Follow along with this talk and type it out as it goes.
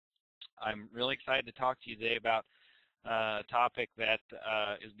I'm really excited to talk to you today about a topic that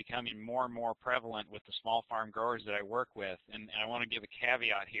is becoming more and more prevalent with the small farm growers that I work with. And I want to give a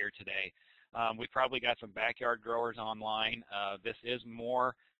caveat here today. We've probably got some backyard growers online. This is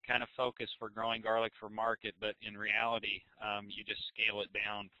more kind of focused for growing garlic for market, but in reality, you just scale it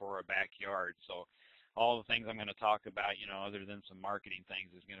down for a backyard. So all the things I'm going to talk about, other than some marketing things,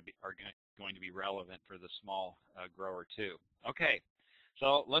 are going to be relevant for the small grower too. Okay,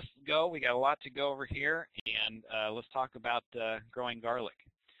 so let's go. We got a lot to go over here, and let's talk about growing garlic.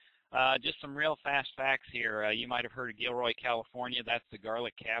 Just some real fast facts here. You might have heard of Gilroy, California. That's the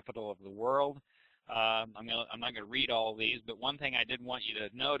garlic capital of the world. I'm not going to read all of these, but one thing I did want you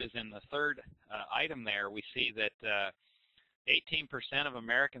to note is in the third item there, we see that 18% of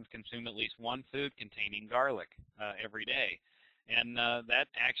Americans consume at least one food containing garlic every day. And that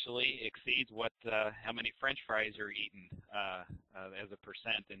actually exceeds how many French fries are eaten as a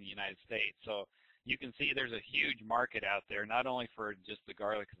percent in the United States. So you can see there's a huge market out there, not only for just the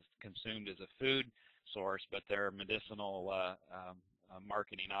garlic consumed as a food source, but there are medicinal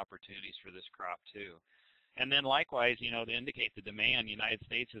marketing opportunities for this crop too. And then likewise, to indicate the demand, the United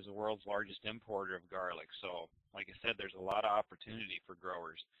States is the world's largest importer of garlic. So like I said, there's a lot of opportunity for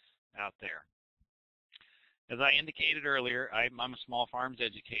growers out there. As I indicated earlier, I'm a small farms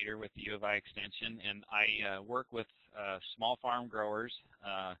educator with the U of I Extension, and I work with small farm growers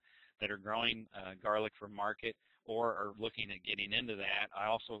that are growing garlic for market or are looking at getting into that.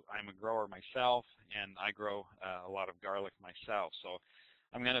 I'm a grower myself, and I grow a lot of garlic myself. So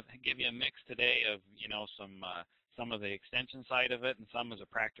I'm going to give you a mix today of some of the extension side of it and some as a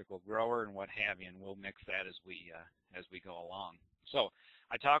practical grower and what have you, and we'll mix that as we go along. So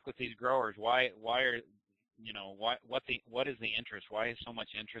I talk with these growers. What is the interest? Why is so much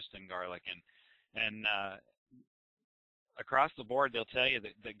interest in garlic? And across the board, they'll tell you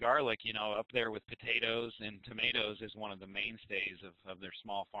that garlic, up there with potatoes and tomatoes, is one of the mainstays of their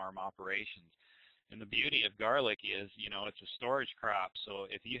small farm operations. And the beauty of garlic is, it's a storage crop. So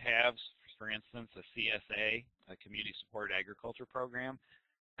if you have, for instance, a CSA, a Community Supported Agriculture Program,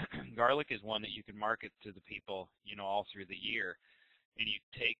 garlic is one that you can market to the people, all through the year. And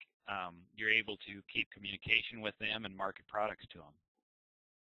you're able to keep communication with them and market products to them.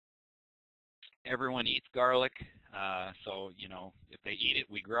 Everyone eats garlic, so if they eat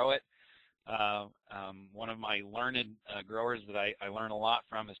it, we grow it. One of my learned growers that I learn a lot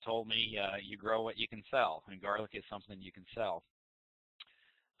from has told me you grow what you can sell, and garlic is something you can sell.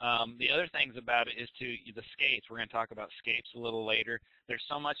 The other things about it is the scapes. We're going to talk about scapes a little later. There's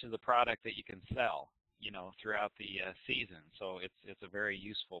so much of the product that you can sell, throughout the season. So it's a very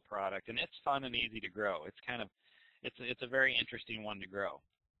useful product, and it's fun and easy to grow. It's a very interesting one to grow.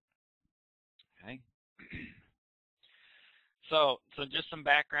 Okay. So just some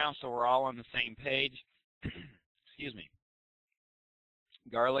background so we're all on the same page. Excuse me.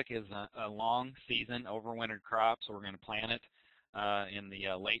 Garlic is a long season, overwintered crop, so we're going to plant it in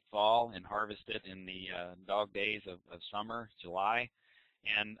the late fall and harvest it in the dog days of summer, July.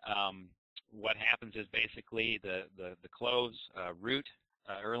 And what happens is basically the cloves root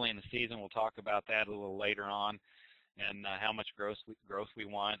early in the season. We'll talk about that a little later on, and how much growth we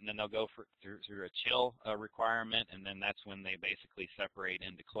want, and then they'll go through a chill requirement, and then that's when they basically separate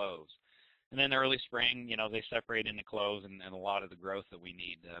into cloves. And then early spring, they separate into cloves, and a lot of the growth that we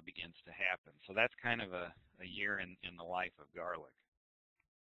need begins to happen. So that's kind of a year in the life of garlic.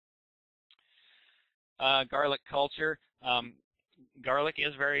 Garlic culture. Garlic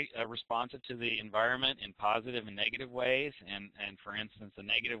is very responsive to the environment in positive and negative ways. And for instance, the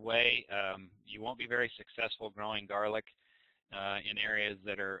negative way, you won't be very successful growing garlic in areas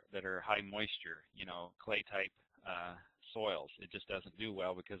that are high moisture, clay type soils. It just doesn't do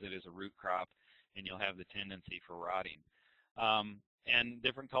well because it is a root crop, and you'll have the tendency for rotting. And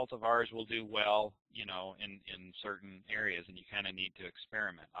different cultivars will do well, in certain areas, and you kind of need to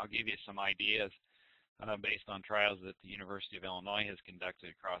experiment. I'll give you some ideas based on trials that the University of Illinois has conducted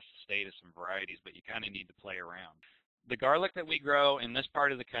across the state of some varieties, but you kind of need to play around. The garlic that we grow in this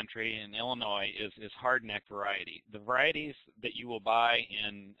part of the country, in Illinois, is hardneck variety. The varieties that you will buy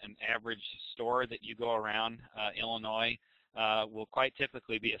in an average store that you go around Illinois will quite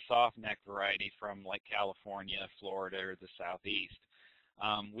typically be a soft neck variety from like California, Florida, or the Southeast.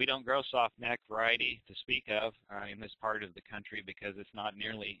 We don't grow soft neck variety to speak of in this part of the country because it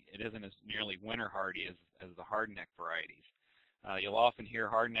isn't as nearly winter hardy as the hardneck varieties. You'll often hear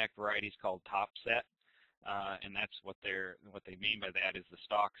hardneck varieties called topset, and that's what they mean by that is the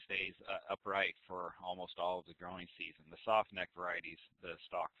stalk stays upright for almost all of the growing season. The soft neck varieties, the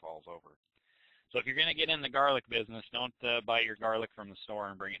stalk falls over. So if you're going to get in the garlic business, don't buy your garlic from the store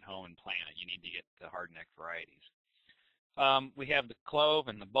and bring it home and plant it. You need to get the hardneck varieties. We have the clove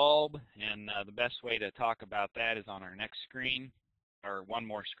and the bulb, and the best way to talk about that is on our next screen, or one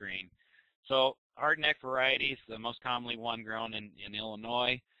more screen. So hardneck varieties, the most commonly one grown in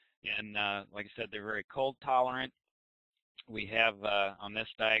Illinois, and like I said, they're very cold tolerant. We have on this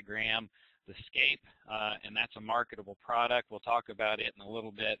diagram the scape, and that's a marketable product. We'll talk about it in a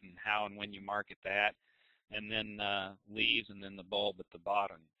little bit and how and when you market that. And then leaves, and then the bulb at the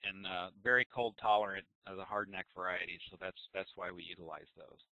bottom. And very cold tolerant of the hardneck varieties, so that's why we utilize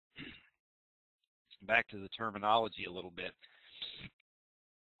those. Back to the terminology a little bit.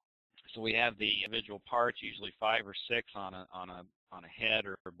 So we have the individual parts, usually 5 or 6 on a head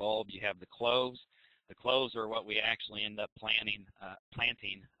or bulb. You have the cloves. The cloves are what we actually end up planting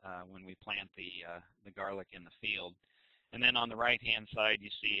when we plant the garlic in the field. And then on the right-hand side, you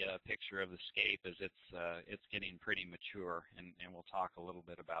see a picture of the scape as it's getting pretty mature, and we'll talk a little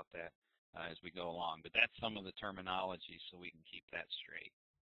bit about that as we go along. But that's some of the terminology, so we can keep that straight.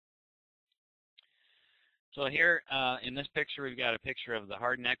 So here in this picture, we've got a picture of the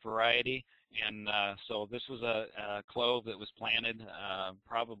hardneck variety, and so this was a clove that was planted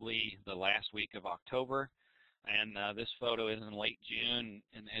probably the last week of October, and this photo is in late June,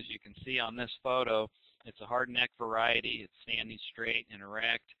 and as you can see on this photo, it's a hardneck variety. It's standing straight and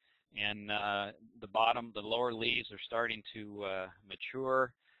erect, and the lower leaves are starting to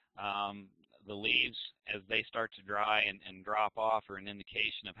mature. The leaves, as they start to dry and drop off, are an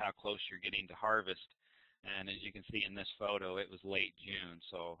indication of how close you're getting to harvest. And as you can see in this photo, it was late June,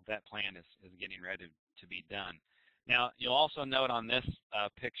 so that plant is getting ready to be done. Now, you'll also note on this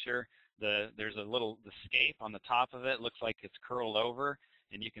picture, there's the scape on the top of it. Looks like it's curled over,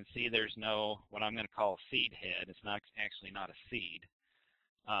 and you can see there's no, what I'm going to call a seed head. It's actually not a seed.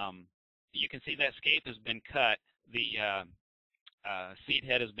 You can see that scape has been cut. The seed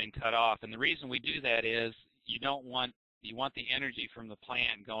head has been cut off, and the reason we do that is you want the energy from the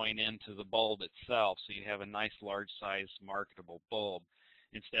plant going into the bulb itself, so you have a nice large-sized marketable bulb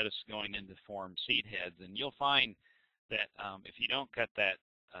instead of going in to form seed heads. And you'll find that if you don't cut that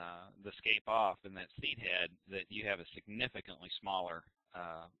the scape off and that seed head, that you have a significantly smaller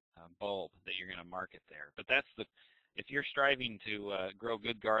bulb that you're going to market there. But if you're striving to grow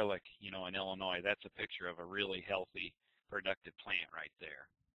good garlic, in Illinois, that's a picture of a really healthy, productive plant right there.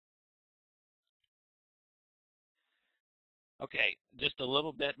 Okay, just a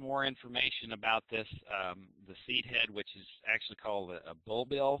little bit more information about this, the seed head, which is actually called a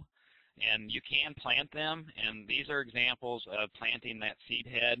bulbil. And you can plant them, and these are examples of planting that seed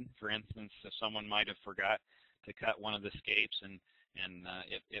head. For instance, if someone might have forgot to cut one of the scapes and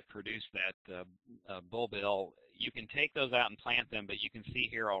it produced that bulbil, you can take those out and plant them, but you can see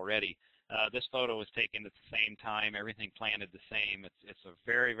here already, this photo was taken at the same time, everything planted the same. It's a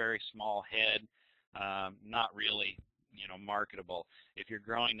very, very small head, not really marketable. If you're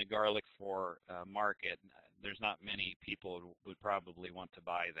growing the garlic for market, there's not many people who would probably want to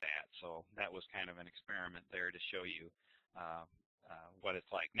buy that. So that was kind of an experiment there to show you what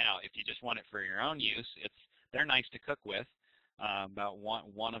it's like. Now, if you just want it for your own use, they're nice to cook with. About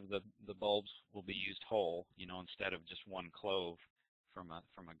one of the bulbs will be used whole, instead of just one clove from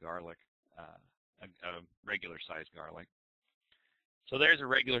a garlic, a regular sized garlic. So there's a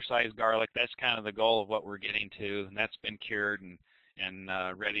regular-sized garlic. That's kind of the goal of what we're getting to, and that's been cured and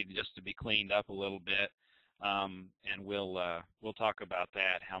ready just to be cleaned up a little bit. And we'll talk about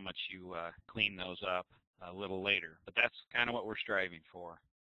that, how much you clean those up a little later. But that's kind of what we're striving for.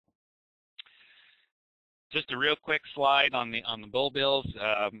 Just a real quick slide on the bulbils.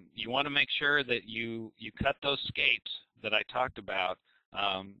 You want to make sure that you cut those scapes that I talked about.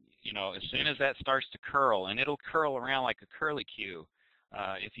 As soon as that starts to curl, and it'll curl around like a curlicue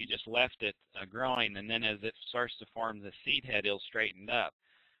if you just left it growing, and then as it starts to form the seed head, it'll straighten up.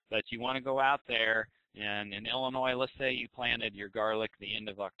 But you want to go out there, and in Illinois, let's say you planted your garlic the end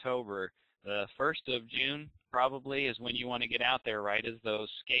of October, the 1st of June probably is when you want to get out there, right as those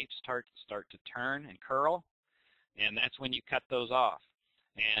scapes start to turn and curl, and that's when you cut those off.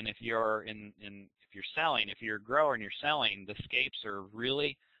 And if you're if you're a grower and you're selling, the scapes are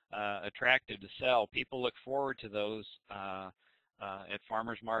really attractive to sell. People look forward to those at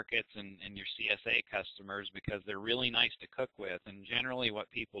farmers markets and your CSA customers because they're really nice to cook with. And generally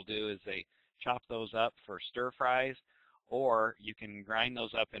what people do is they chop those up for stir fries, or you can grind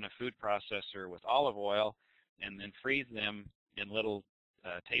those up in a food processor with olive oil and then freeze them in little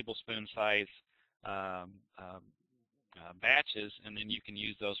tablespoon size batches, and then you can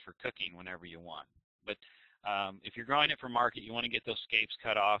use those for cooking whenever you want. But If you're growing it for market, you want to get those scapes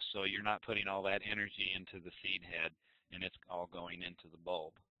cut off so you're not putting all that energy into the seed head and it's all going into the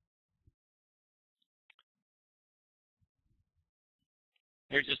bulb.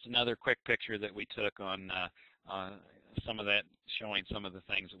 Here's just another quick picture that we took on some of that, showing some of the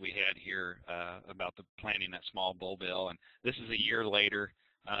things that we had here about the planting that small bulbil. And this is a year later.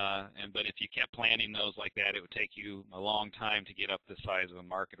 But if you kept planting those like that, it would take you a long time to get up the size of a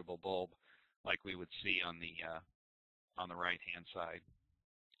marketable bulb, like we would see on the right-hand side.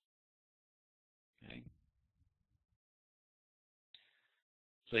 Okay.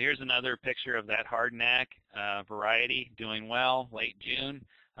 So here's another picture of that hardneck variety doing well, late June.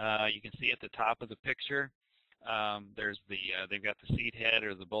 You can see at the top of the picture, they've got the seed head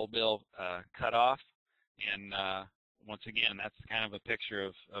or the bulbil cut off, and once again, that's kind of a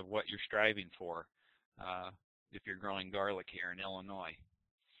picture of what you're striving for if you're growing garlic here in Illinois.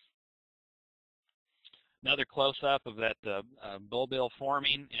 Another close-up of that bulbil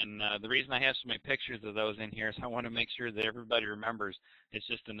forming, and the reason I have so many pictures of those in here is I want to make sure that everybody remembers it's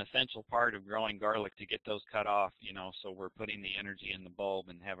just an essential part of growing garlic to get those cut off, so we're putting the energy in the bulb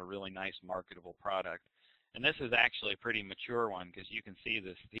and have a really nice marketable product. And this is actually a pretty mature one because you can see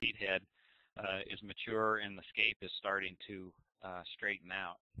the seed head is mature and the scape is starting to straighten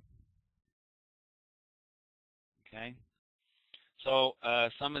out. Okay. So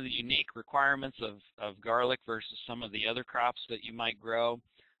some of the unique requirements of garlic versus some of the other crops that you might grow.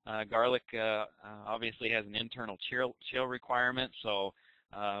 Garlic obviously has an internal chill requirement. So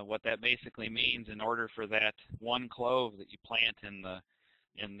what that basically means, in order for that one clove that you plant in the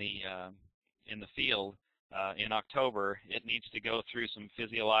field in October, it needs to go through some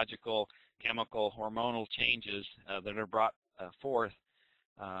physiological, chemical, hormonal changes that are brought forth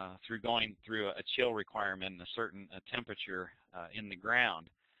through going through a chill requirement and a certain temperature in the ground.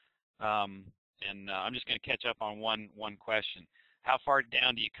 I'm just going to catch up on one question. How far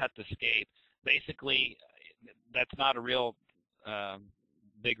down do you cut the scape? Basically, that's not a real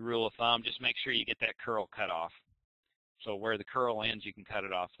big rule of thumb. Just make sure you get that curl cut off. So where the curl ends, you can cut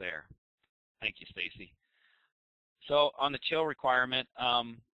it off there. Thank you, Stacy. So on the chill requirement,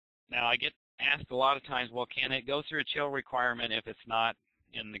 now I get asked a lot of times, well, can it go through a chill requirement if it's not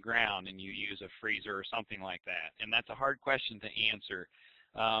in the ground and you use a freezer or something like that? And that's a hard question to answer.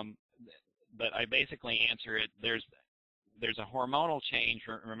 But I basically answer it, there's a hormonal change,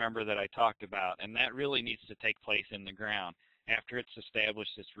 remember, that I talked about, and that really needs to take place in the ground after it's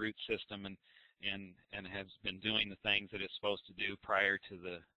established its root system and has been doing the things that it's supposed to do prior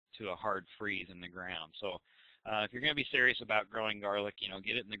to a hard freeze in the ground. So if you're going to be serious about growing garlic,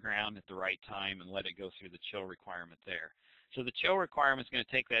 get it in the ground at the right time and let it go through the chill requirement there. So the chill requirement is going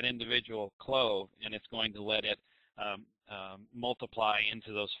to take that individual clove and it's going to let it multiply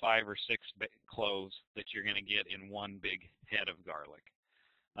into those 5 or 6 cloves that you're going to get in one big head of garlic.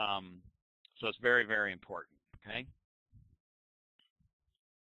 So it's very, very important. Okay.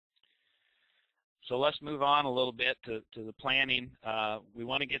 So let's move on a little bit to the planting. We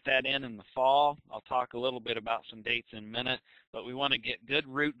want to get that in the fall. I'll talk a little bit about some dates in a minute, but we want to get good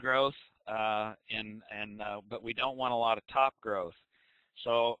root growth, but we don't want a lot of top growth.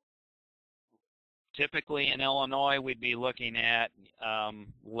 So typically in Illinois, we'd be looking at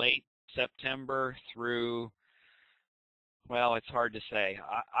late September through, well, it's hard to say.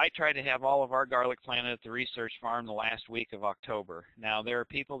 I try to have all of our garlic planted at the research farm the last week of October. Now, there are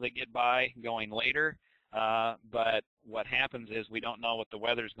people that get by going later, but what happens is we don't know what the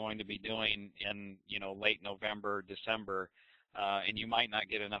weather's going to be doing in late November, December, and you might not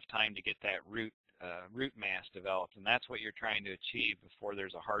get enough time to get that root mass developed, and that's what you're trying to achieve before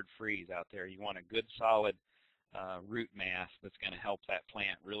there's a hard freeze out there. You want a good, solid root mass that's going to help that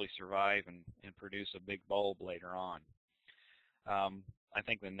plant really survive and produce a big bulb later on. I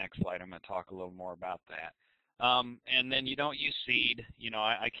think the next slide I'm going to talk a little more about that. And then you don't use seed.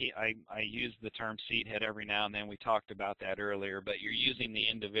 I use the term seed head every now and then. We talked about that earlier, but you're using the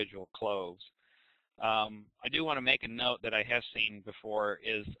individual cloves. I do want to make a note that I have seen before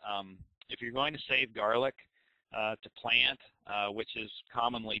is if you're going to save garlic to plant, which is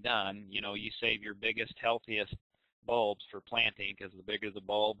commonly done, you save your biggest, healthiest bulbs for planting, because the bigger the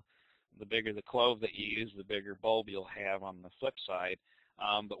bulb, the bigger the clove that you use, the bigger bulb you'll have on the flip side.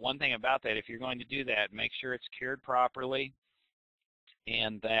 But one thing about that, if you're going to do that, make sure it's cured properly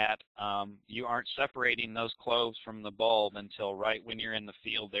and that you aren't separating those cloves from the bulb until right when you're in the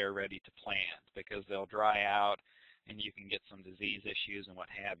field there ready to plant, because they'll dry out and you can get some disease issues and what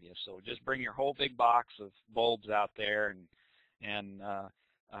have you. So just bring your whole big box of bulbs out there and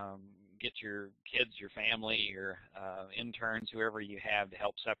get your kids, your family, your interns, whoever you have to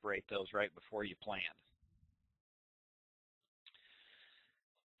help separate those right before you plant.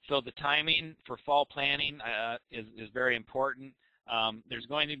 So the timing for fall planting is very important. There's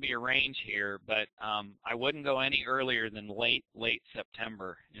going to be a range here, but I wouldn't go any earlier than late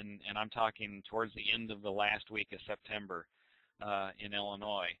September, and I'm talking towards the end of the last week of September in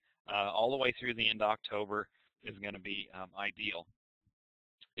Illinois. All the way through the end of October is going to be ideal.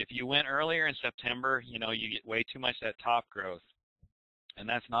 If you went earlier in September, you get way too much of that top growth, and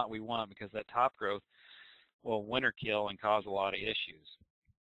that's not what we want, because that top growth will winter kill and cause a lot of issues.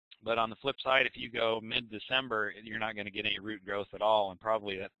 But on the flip side, if you go mid-December, you're not going to get any root growth at all, and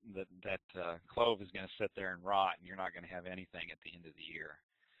probably that clove is going to sit there and rot, and you're not going to have anything at the end of the year.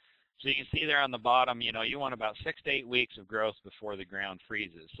 So you can see there on the bottom, you want about 6 to 8 weeks of growth before the ground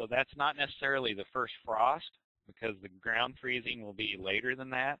freezes. So that's not necessarily the first frost, because the ground freezing will be later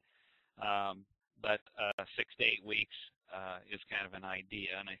than that. But 6 to 8 weeks is kind of an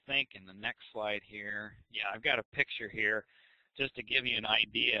idea. And I think in the next slide here, yeah, I've got a picture here just to give you an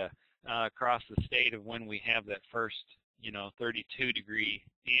idea across the state of when we have that first, 32-degree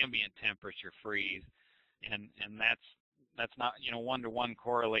ambient temperature freeze, and that's not, one-to-one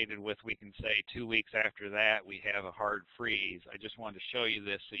correlated with, we can say 2 weeks after that we have a hard freeze. I just wanted to show you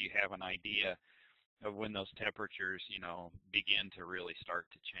this so you have an idea of when those temperatures, begin to really start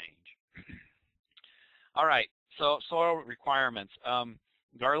to change. All right, so soil requirements.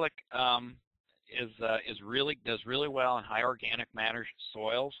 Garlic does really well in high organic matter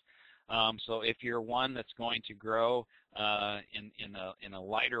soils. So if you're one that's going to grow in a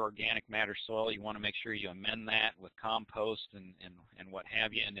lighter organic matter soil, you want to make sure you amend that with compost and what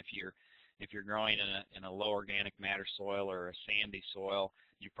have you. And if you're growing in a low organic matter soil or a sandy soil,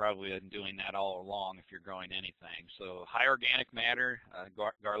 you've probably been doing that all along if you're growing anything. So high organic matter,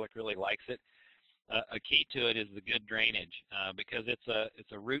 garlic really likes it. A key to it is the good drainage, because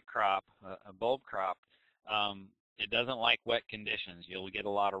it's a root crop, a bulb crop. It doesn't like wet conditions. You'll get a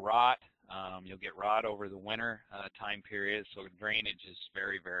lot of rot. You'll get rot over the winter time period, so drainage is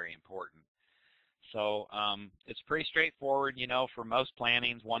very, very important. So it's pretty straightforward, for most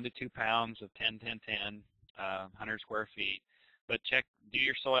plantings, 1 to 2 pounds of 10-10-10, 100 square feet. But do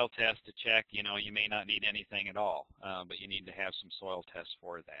your soil test to check, you may not need anything at all, but you need to have some soil tests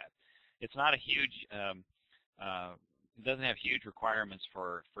for that. It's not a huge, it doesn't have huge requirements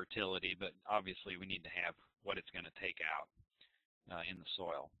for fertility, but obviously we need to have what it's going to take out in the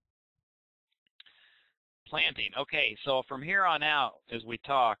soil. Planting. Okay, so from here on out, as we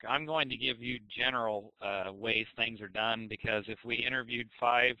talk, I'm going to give you general ways things are done, because if we interviewed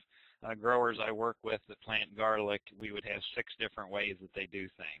 5 growers I work with that plant garlic, we would have 6 different ways that they do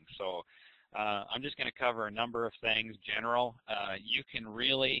things. So I'm just going to cover a number of things general. You can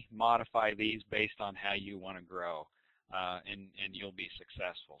really modify these based on how you want to grow, and you'll be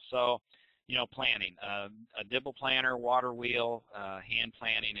successful. So, planting. A dibble planter, water wheel, hand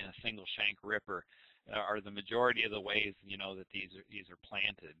planting, and a single shank ripper are the majority of the ways, that these are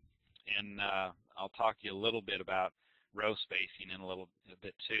planted. And I'll talk to you a little bit about row spacing in a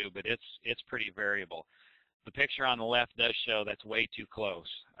bit too, but it's pretty variable. The picture on the left does show that's way too close.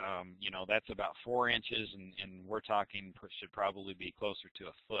 That's about 4 inches, and we're talking should probably be closer to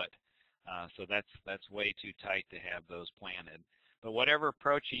a foot. So that's way too tight to have those planted. But whatever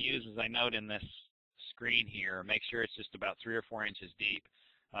approach you use, as I note in this screen here, make sure it's just about 3 or 4 inches deep.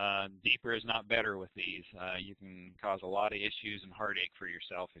 Deeper is not better with these. You can cause a lot of issues and heartache for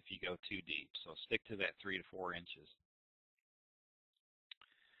yourself if you go too deep. So stick to that 3 to 4 inches.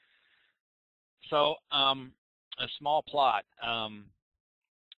 So a small plot,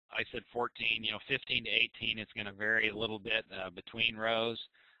 I said 14, 15 to 18, it's going to vary a little bit between rows.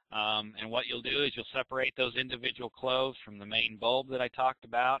 And what you'll do is you'll separate those individual cloves from the main bulb that I talked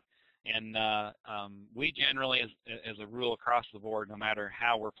about. And we generally, as a rule across the board, no matter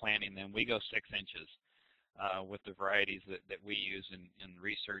how we're planting them, we go 6 inches with the varieties that we use in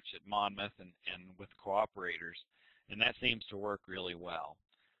research at Monmouth and with cooperators. And that seems to work really well.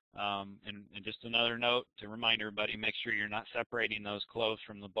 And just another note to remind everybody, make sure you're not separating those cloves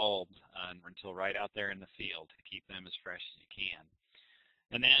from the bulbs until right out there in the field to keep them as fresh as you can.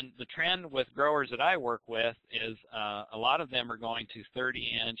 And then the trend with growers that I work with is a lot of them are going to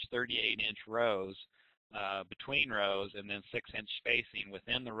 30-inch, 38-inch rows between rows, and then 6-inch spacing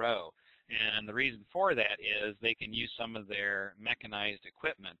within the row. And the reason for that is they can use some of their mechanized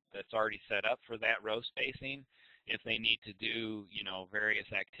equipment that's already set up for that row spacing. If they need to do, various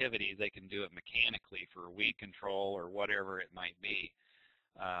activities, they can do it mechanically for weed control or whatever it might be.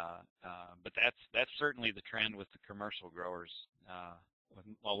 But that's certainly the trend with the commercial growers, with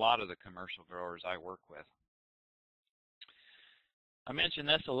a lot of the commercial growers I work with. I mentioned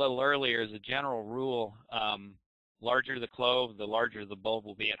this a little earlier as a general rule. larger the clove, the larger the bulb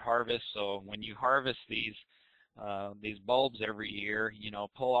will be at harvest. So when you harvest these bulbs every year, you know,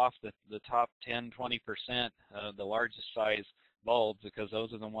 pull off the top 10, 20%, the largest size bulbs, because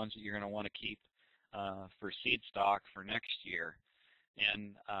those are the ones that you're going to want to keep for seed stock for next year.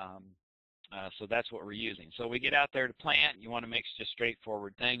 And so that's what we're using. So we get out there to plant. You want to make just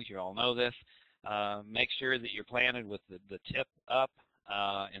straightforward things. You all know this. Make sure that you're planted with the tip up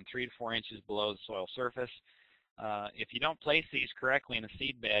and 3 to 4 inches below the soil surface. If you don't place these correctly in a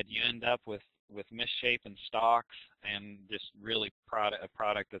seed bed, you end up with misshapen stalks and just really a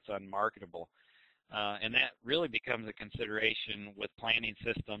product that's unmarketable. And that really becomes a consideration with planting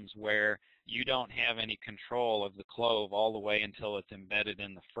systems where you don't have any control of the clove all the way until it's embedded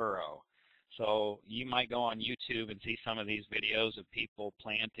in the furrow. So you might go on YouTube and see some of these videos of people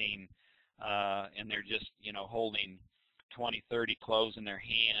planting and they're just, you know, holding 20, 30 cloves in their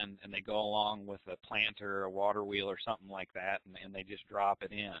hand, and they go along with a planter or a water wheel or something like that, and they just drop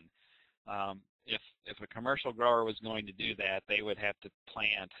it in. If a commercial grower was going to do that, they would have to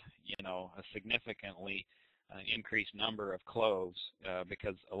plant, you know, a significantly increased number of cloves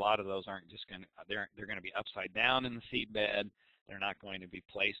because a lot of those aren't just going to, they're going to be upside down in the seed bed. They're not going to be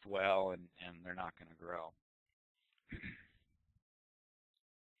placed well, and they're not going to grow.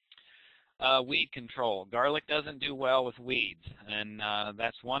 Weed control. Garlic doesn't do well with weeds, and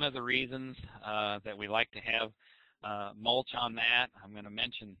that's one of the reasons that we like to have mulch on that. I'm going to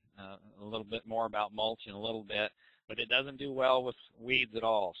mention a little bit more about mulch in a little bit, but it doesn't do well with weeds at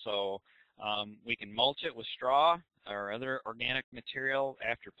all. So we can mulch it with straw or other organic material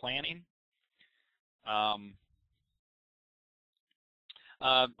after planting. On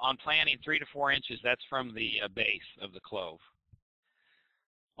planting 3 to 4 inches, that's from the base of the clove.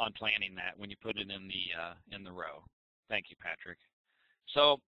 On planting that when you put it in the row. Thank you, Patrick.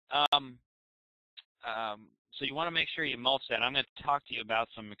 So so you want to make sure you mulch that. I'm going to talk to you about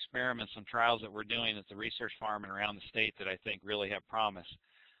some experiments, some trials that we're doing at the research farm and around the state that I think really have promise.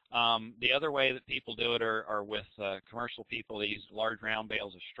 The other way that people do it are with commercial people. They use large round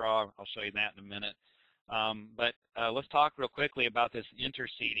bales of straw. I'll show you that in a minute. But let's talk real quickly about this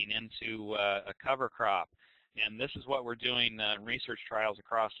interseeding into a cover crop. And this is what we're doing in research trials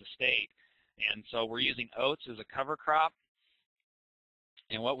across the state. And so we're using oats as a cover crop.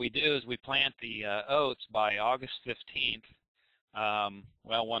 And what we do is we plant the oats by August 15th.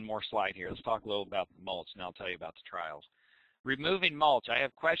 Well, one more slide here. Let's talk a little about the mulch, and I'll tell you about the trials. Removing mulch. I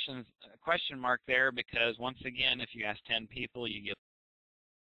have a question mark there because, once again, if you ask 10 people, you get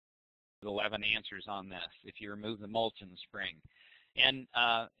 11 answers on this if you remove the mulch in the spring. And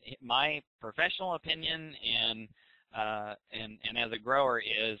my professional opinion and as a grower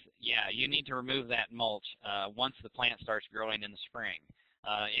is, yeah, you need to remove that mulch once the plant starts growing in the spring.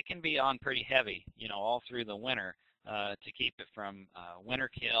 It can be on pretty heavy, you know, all through the winter to keep it from winter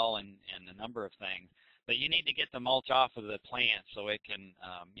kill and a number of things. But you need to get the mulch off of the plant so it can,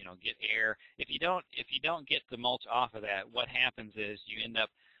 you know, get air. If you don't get the mulch off of that, what happens is you end up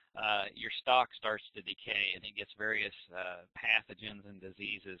your stalk starts to decay, and it gets various pathogens and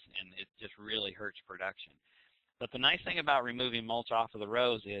diseases, and it just really hurts production. But the nice thing about removing mulch off of the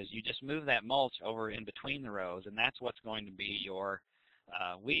rows is you just move that mulch over in between the rows, and that's what's going to be your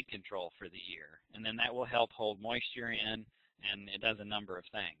weed control for the year. And then that will help hold moisture in, and it does a number of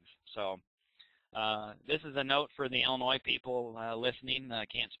things. So this is a note for the Illinois people listening. I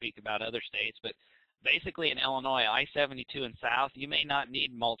can't speak about other states, but basically in Illinois, I-72 and south, you may not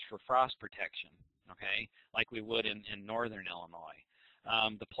need mulch for frost protection, okay, like we would in northern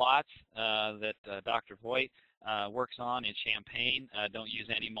Illinois. The plots that Dr. Voigt works on in Champaign don't use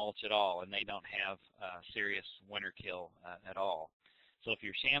any mulch at all, and they don't have serious winter kill at all. So if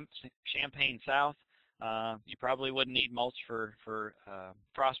you're Champaign south, you probably wouldn't need mulch for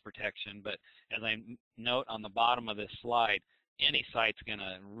frost protection, but as I note on the bottom of this slide, any site's going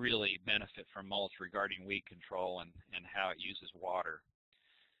to really benefit from mulch regarding weed control and how it uses water.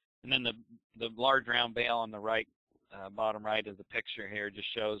 And then the large round bale on the right, bottom right of the picture here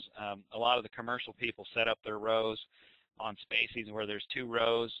just shows a lot of the commercial people set up their rows on spaces where there's 2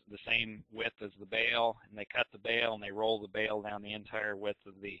 rows the same width as the bale, and they cut the bale and they roll the bale down the entire width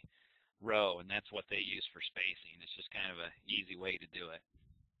of the row, and that's what they use for spacing. It's just kind of an easy way to do it.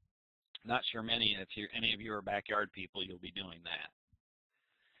 Not sure any of you are backyard people, you'll be doing that.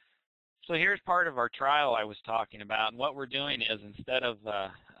 So here's part of our trial I was talking about, and what we're doing is instead of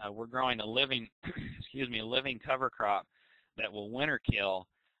we're growing a living, excuse me, a living cover crop that will winter kill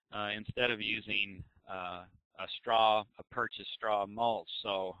instead of using a purchased straw mulch.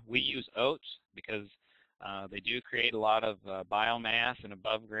 So we use oats because they do create a lot of biomass and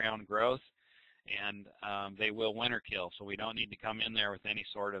above ground growth. and they will winter kill. So we don't need to come in there with any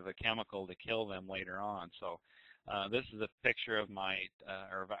sort of a chemical to kill them later on. So this is a picture of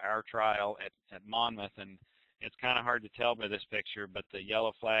our trial at Monmouth, and it's kind of hard to tell by this picture, but the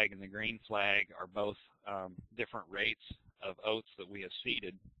yellow flag and the green flag are both different rates of oats that we have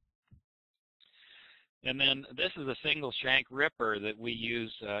seeded. And then this is a single shank ripper that we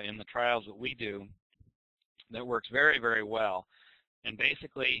use in the trials that we do that works very, very well. And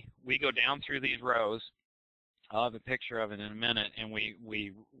basically, we go down through these rows. I'll have a picture of it in a minute, and we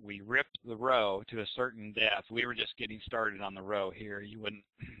rip the row to a certain depth. We were just getting started on the row here. You wouldn't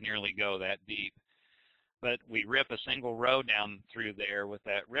nearly go that deep. But we rip a single row down through there with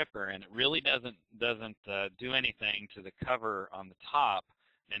that ripper, and it really doesn't do anything to the cover on the top,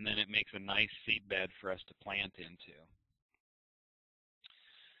 and then it makes a nice seed bed for us to plant into.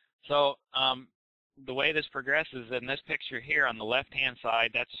 So the way this progresses, in this picture here on the left-hand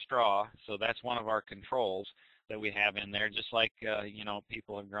side, that's straw, so that's one of our controls that we have in there, just like you know,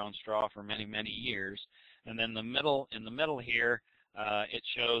 people have grown straw for many, many years. And then in the middle here, it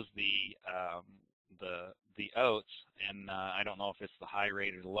shows the oats, and I don't know if it's the high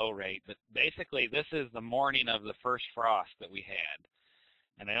rate or the low rate, but basically this is the morning of the first frost that we had.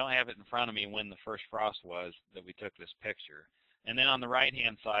 And I don't have it in front of me when the first frost was that we took this picture. And then on the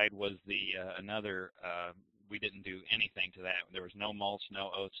right-hand side was the we didn't do anything to that. There was no mulch,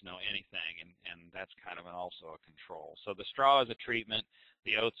 no oats, no anything, and that's kind of also a control. So the straw is a treatment,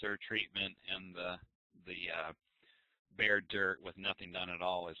 the oats are a treatment, and the bare dirt with nothing done at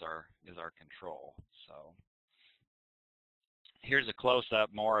all is our control. So here's a close-up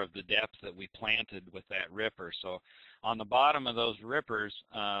more of the depth that we planted with that ripper. So on the bottom of those rippers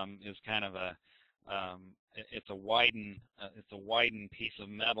is kind of a it's a widened piece of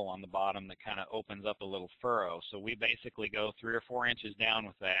metal on the bottom that kind of opens up a little furrow. So we basically go 3 or 4 inches down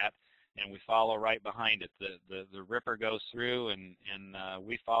with that, and we follow right behind it. The ripper goes through, and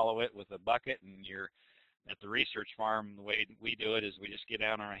we follow it with a bucket. And you're at the research farm, the way we do it is we just get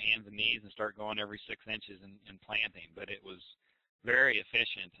down on our hands and knees and start going every 6 inches in planting. But it was very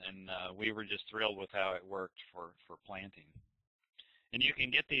efficient, and we were just thrilled with how it worked for planting. And you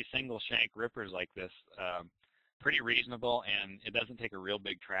can get these single shank rippers like this pretty reasonable, and it doesn't take a real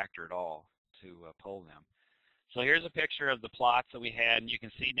big tractor at all to pull them. So here's a picture of the plots that we had, and you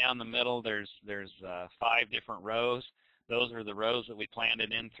can see down the middle there's 5 different rows. Those are the rows that we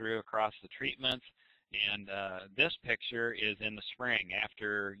planted in through across the treatments. And this picture is in the spring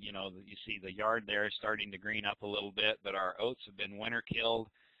after, you know, you see the yard there is starting to green up a little bit, but our oats have been winter killed,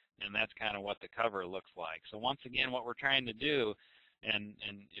 and that's kind of what the cover looks like. So once again, what we're trying to do, and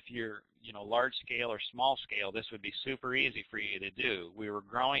if you're, you know, large scale or small scale, this would be super easy for you to do. We were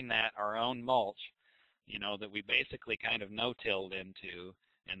growing that our own mulch, you know, that we basically kind of no-tilled into,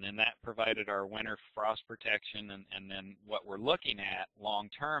 and then that provided our winter frost protection. And then what we're looking at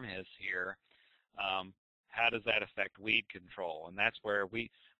long-term is here, how does that affect weed control? And that's where we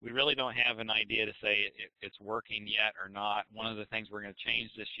really don't have an idea to say it's working yet or not. One of the things we're going to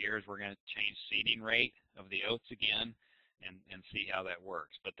change this year is we're going to change seeding rate of the oats again and see how that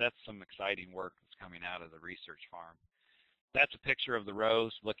works. But that's some exciting work that's coming out of the research farm. That's a picture of the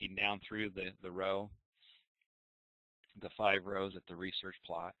rows looking down through the row, the 5 rows at the research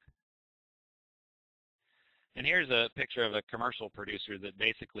plot. And here's a picture of a commercial producer that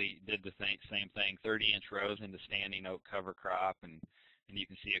basically did the same thing, 30-inch rows into standing oat cover crop, and you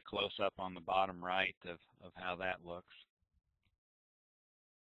can see a close-up on the bottom right of how that looks.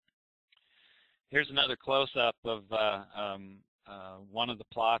 Here's another close-up of one of the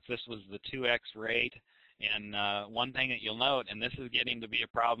plots. This was the 2X rate, and one thing that you'll note, and this is getting to be a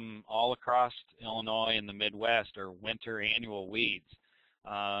problem all across Illinois and the Midwest, are winter annual weeds.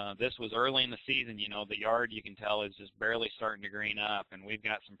 This was early in the season. You know, the yard, you can tell, is just barely starting to green up, and we've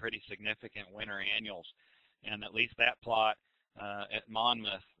got some pretty significant winter annuals. And at least that plot at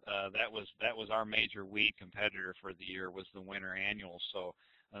Monmouth, that was our major weed competitor for the year, was the winter annuals. So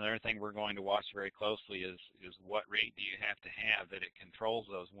another thing we're going to watch very closely is what rate do you have to have that it controls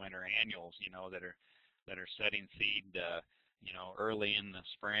those winter annuals, you know, that are setting seed you know, early in the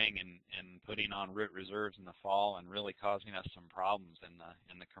spring and putting on root reserves in the fall, and really causing us some problems in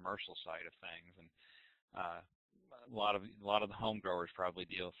the commercial side of things. And a lot of the home growers probably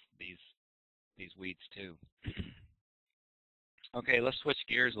deal with these weeds too. Okay, let's switch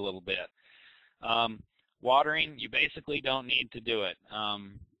gears a little bit. Watering, you basically don't need to do it.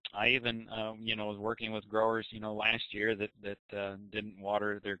 I even, you know, was working with growers, you know, last year that didn't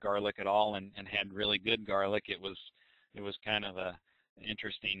water their garlic at all and had really good garlic. It was kind of a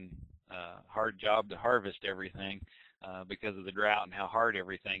interesting, hard job to harvest everything. because of the drought and how hard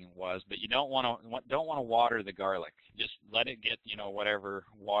everything was. But you don't want to water the garlic. Just let it get, you know, whatever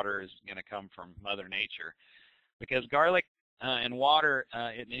water is going to come from Mother Nature, because garlic and water,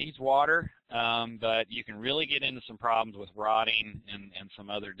 it needs water, but you can really get into some problems with rotting and some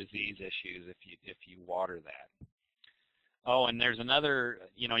other disease issues if you water that. Oh, and there's another,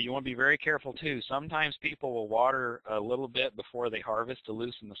 you know, you want to be very careful too. Sometimes people will water a little bit before they harvest to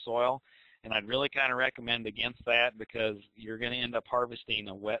loosen the soil, and I'd really kind of recommend against that, because you're going to end up harvesting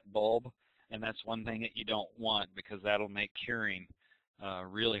a wet bulb, and that's one thing that you don't want, because that'll make curing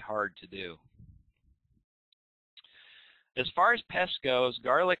really hard to do. As far as pests goes,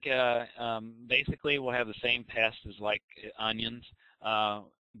 garlic basically will have the same pests as like onions,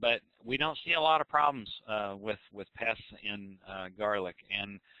 but we don't see a lot of problems with pests in garlic.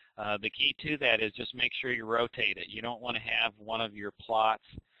 And the key to that is just make sure you rotate it. You don't want to have one of your plots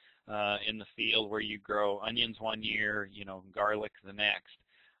in the field where you grow onions one year, you know, garlic the next.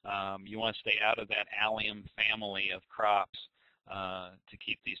 You want to stay out of that allium family of crops to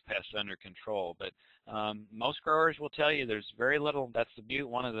keep these pests under control. But most growers will tell you there's very little. That's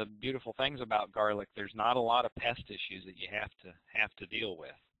one of the beautiful things about garlic. There's not a lot of pest issues that you have to deal with.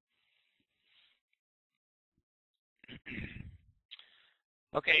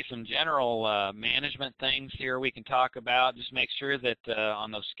 Okay, some general management things here we can talk about. Just make sure that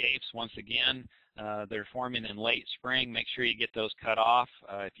on those scapes, once again, they're forming in late spring. Make sure you get those cut off.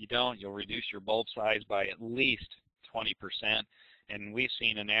 If you don't, you'll reduce your bulb size by at least 20%. And we've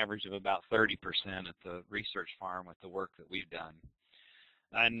seen an average of about 30% at the research farm with the work that we've done.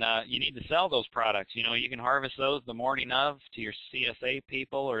 And you need to sell those products. You know, you can harvest those the morning of to your CSA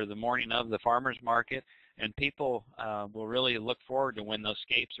people or the morning of the farmer's market, and people will really look forward to when those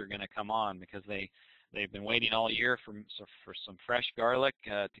scapes are going to come on, because they've been waiting all year for some fresh garlic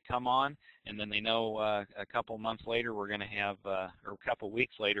to come on, and then they know a couple months later we're going to have, or a couple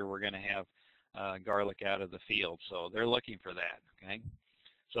weeks later we're going to have garlic out of the field. So they're looking for that. Okay,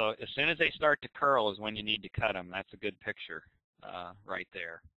 so as soon as they start to curl is when you need to cut them. That's a good picture right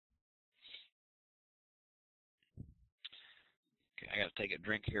there. Okay, I got to take a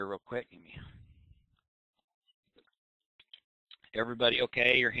drink here real quick. Everybody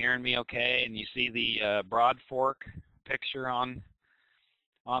okay? You're hearing me okay? And you see the broad fork picture on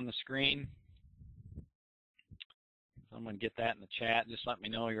the screen? Someone get that in the chat. Just let me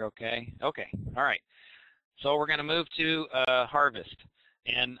know you're okay. Okay. All right. So we're going to move to harvest.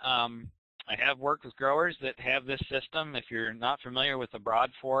 And I have worked with growers that have this system. If you're not familiar with a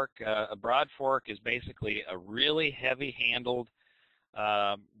broad fork is basically a really heavy-handled,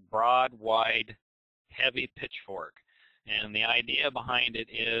 broad, wide, heavy pitchfork. And the idea behind it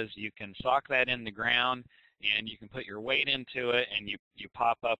is you can sock that in the ground, and you can put your weight into it, and you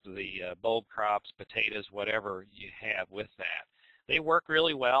pop up the bulb crops, potatoes, whatever you have with that. They work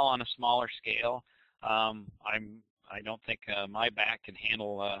really well on a smaller scale. I don't think my back can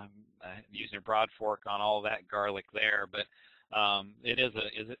handle using a broad fork on all that garlic there, but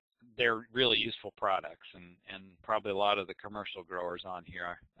they're really useful products, and probably a lot of the commercial growers on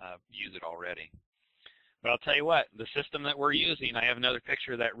here use it already. But I'll tell you what, the system that we're using, I have another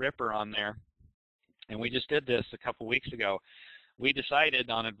picture of that ripper on there, and we just did this a couple weeks ago. We decided,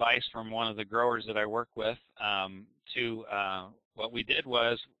 on advice from one of the growers that I work with, what we did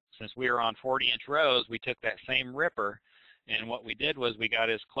was, since we were on 40-inch rows, we took that same ripper, and what we did was we got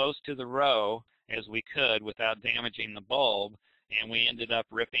as close to the row as we could without damaging the bulb, and we ended up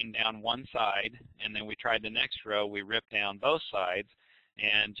ripping down one side, and then we tried the next row, we ripped down both sides,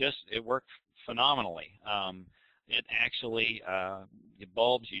 and it worked phenomenally. It actually, the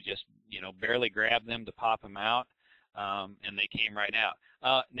bulbs, you just barely grab them to pop them out, and they came right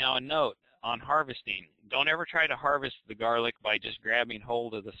out. Now a note on harvesting: don't ever try to harvest the garlic by just grabbing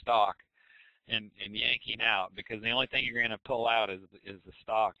hold of the stalk and yanking out, because the only thing you're going to pull out is the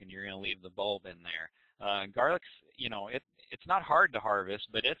stalk, and you're going to leave the bulb in there. Garlic's, it's not hard to harvest,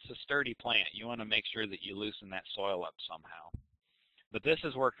 but it's a sturdy plant. You want to make sure that you loosen that soil up somehow. But this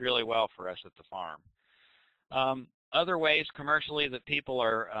has worked really well for us at the farm. Other ways commercially that people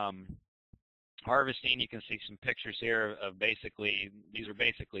are harvesting, you can see some pictures here of these are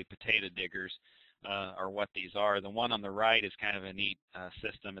basically potato diggers, or what these are. The one on the right is kind of a neat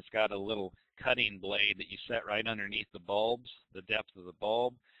system. It's got a little cutting blade that you set right underneath the bulbs, the depth of the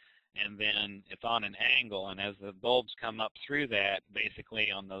bulb, and then it's on an angle, and as the bulbs come up through that,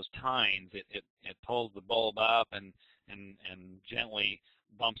 basically on those tines, it pulls the bulb up and gently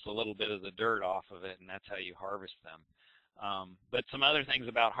bumps a little bit of the dirt off of it, and that's how you harvest them. But some other things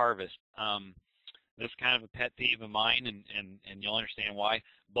about harvest. This is kind of a pet peeve of mine, and you'll understand why.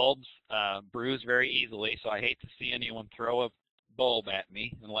 Bulbs bruise very easily, so I hate to see anyone throw a bulb at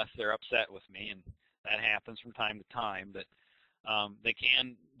me unless they're upset with me, and that happens from time to time. But they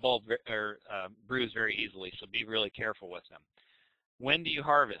can bruise very easily, so be really careful with them. When do you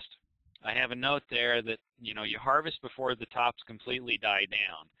harvest? I have a note there that you harvest before the tops completely die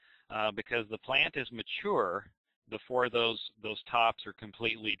down, because the plant is mature before those tops are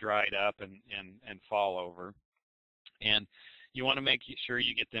completely dried up and fall over. And you want to make sure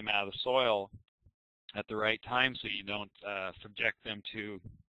you get them out of the soil at the right time so you don't subject them to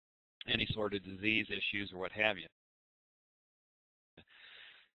any sort of disease issues or what have you.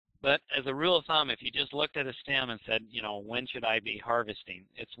 But as a rule of thumb, if you just looked at a stem and said, when should I be harvesting?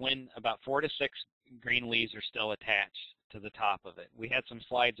 It's when about 4 to 6 green leaves are still attached to the top of it. We had some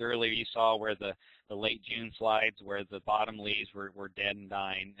slides earlier you saw where the late June slides where the bottom leaves were dead and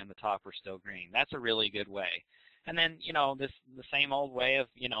dying and the top were still green. That's a really good way. And then, the same old way of,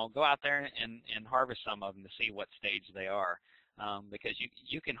 go out there and harvest some of them to see what stage they are. Because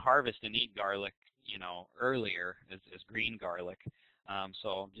you can harvest and eat garlic, earlier as green garlic.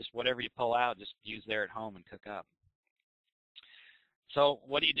 So just whatever you pull out, just use there at home and cook up. So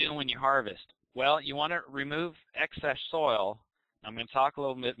what do you do when you harvest? Well, you want to remove excess soil. I'm going to talk a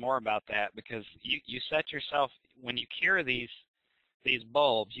little bit more about that because you set yourself, when you cure these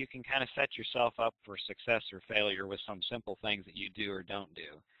bulbs, you can kind of set yourself up for success or failure with some simple things that you do or don't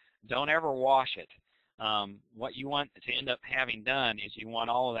do. Don't ever wash it. What you want to end up having done is you want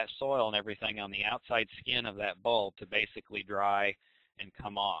all of that soil and everything on the outside skin of that bulb to basically dry and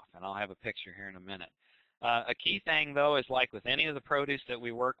come off. And I'll have a picture here in a minute. A key thing, though, is like with any of the produce that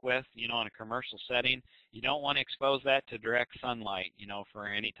we work with, in a commercial setting, you don't want to expose that to direct sunlight, for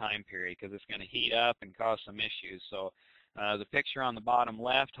any time period because it's going to heat up and cause some issues. So the picture on the bottom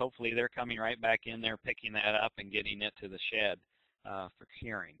left, hopefully they're coming right back in there, picking that up and getting it to the shed for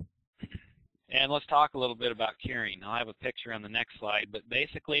curing. And let's talk a little bit about curing. I'll have a picture on the next slide, but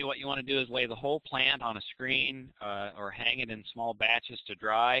basically what you want to do is lay the whole plant on a screen or hang it in small batches to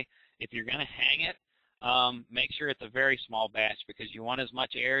dry. If you're going to hang it, make sure it's a very small batch because you want as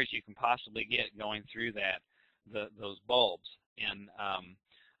much air as you can possibly get going through those bulbs. And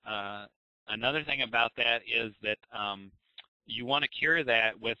another thing about that is that you want to cure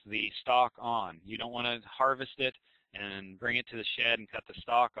that with the stalk on. You don't want to harvest it and bring it to the shed and cut the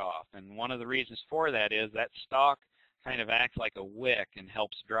stalk off. And one of the reasons for that is that stalk kind of acts like a wick and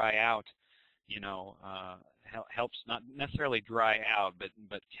helps dry out, helps not necessarily dry out,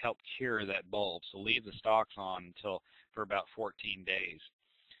 but help cure that bulb. So leave the stalks on for about 14 days.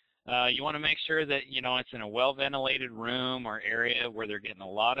 You want to make sure that, it's in a well-ventilated room or area where they're getting a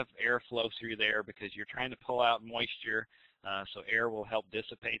lot of airflow through there because you're trying to pull out moisture, so air will help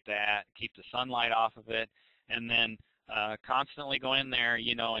dissipate that, keep the sunlight off of it, and then constantly go in there,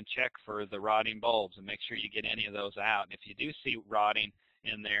 and check for the rotting bulbs and make sure you get any of those out. And if you do see rotting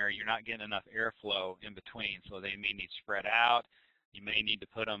in there, you're not getting enough airflow in between, so they may need spread out. You may need to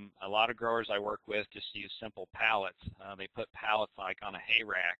put them, a lot of growers I work with just use simple pallets. They put pallets like on a hay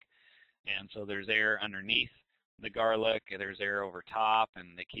rack, and so there's air underneath the garlic, there's air over top,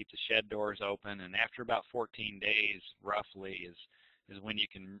 and they keep the shed doors open. And after about 14 days, roughly, is when you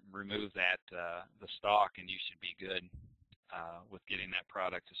can remove that the stalk, and you should be good with getting that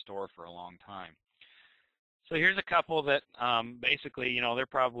product to store for a long time. So here's a couple that basically, they're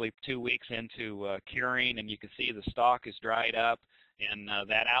probably 2 weeks into curing, and you can see the stalk is dried up, and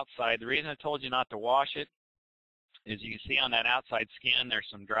that outside, the reason I told you not to wash it is you can see on that outside skin there's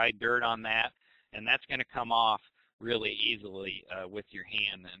some dried dirt on that, and that's going to come off really easily with your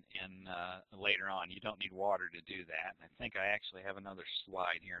hand and later on. You don't need water to do that. And I think I actually have another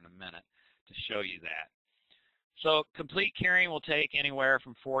slide here in a minute to show you that. So complete curing will take anywhere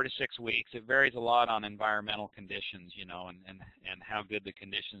from 4 to 6 weeks. It varies a lot on environmental conditions, and how good the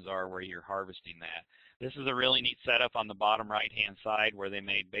conditions are where you're harvesting that. This is a really neat setup on the bottom right-hand side where they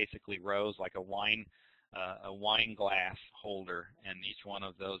made basically rows like a wine glass holder, and each one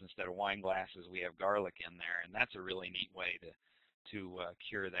of those, instead of wine glasses, we have garlic in there, and that's a really neat way to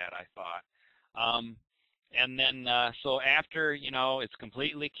cure that, I thought. And then so after it's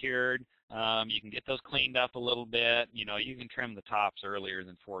completely cured, you can get those cleaned up a little bit. You can trim the tops earlier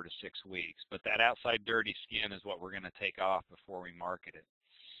than 4 to 6 weeks, but that outside dirty skin is what we're going to take off before we market it.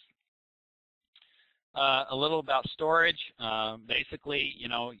 A little about storage. Basically,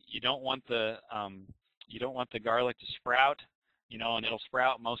 you don't want the garlic to sprout, and it'll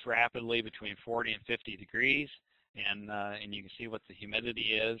sprout most rapidly between 40 and 50 degrees, and you can see what the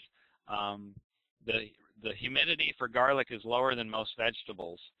humidity is. The humidity for garlic is lower than most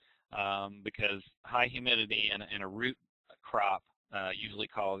vegetables. because high humidity in a root crop usually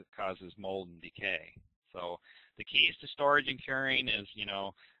causes mold and decay. So the keys to storage and curing is,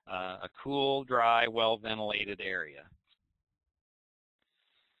 a cool, dry, well-ventilated area.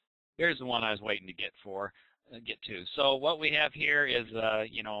 Here's the one I was waiting to get to. So what we have here is, I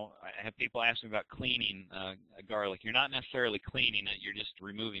have people ask me about cleaning garlic. You're not necessarily cleaning it, you're just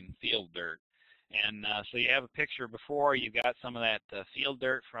removing field dirt. And so you have a picture before, you got some of that field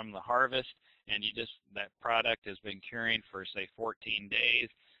dirt from the harvest, and that product has been curing for, say, 14 days,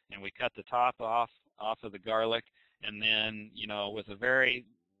 and we cut the top off of the garlic, and then, with a very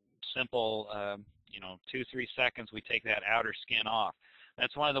simple, 2-3 seconds, we take that outer skin off.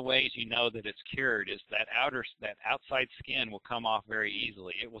 That's one of the ways you know that it's cured, is that outside skin will come off very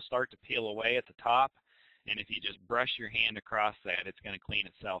easily. It will start to peel away at the top, and if you just brush your hand across that, it's going to clean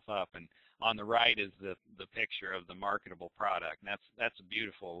itself up. And on the right is the picture of the marketable product. And that's a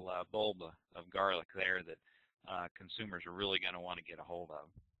beautiful bulb of garlic there that consumers are really going to want to get a hold of.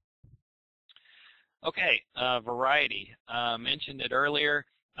 Okay, variety. Mentioned it earlier.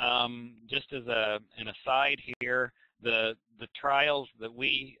 Just as an aside here, the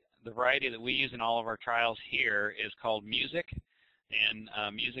variety that we use in all of our trials here is called Music, and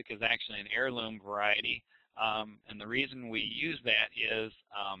Music is actually an heirloom variety. And the reason we use that is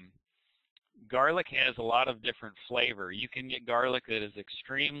garlic has a lot of different flavor. You can get garlic that is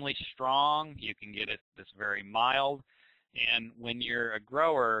extremely strong. You can get it that's very mild. And when you're a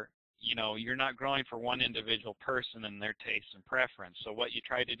grower, you're not growing for one individual person and their taste and preference. So what you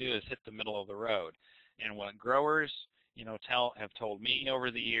try to do is hit the middle of the road. And what growers, have told me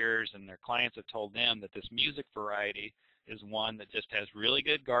over the years, and their clients have told them, that this Music variety is one that just has really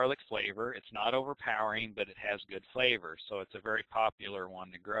good garlic flavor. It's not overpowering, but it has good flavor. So it's a very popular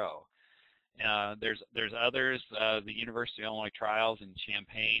one to grow. There's others, the University of Illinois trials in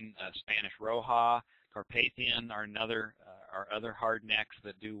Champagne, Spanish Roja, Carpathian are other hardnecks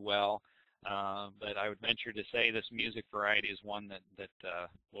that do well. But I would venture to say this Music variety is one that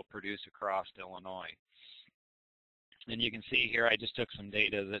will produce across Illinois. And you can see here, I just took some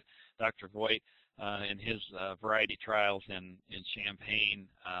data that Dr. Voigt in his variety trials in Champagne,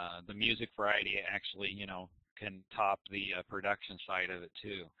 the Music variety actually, can top the production side of it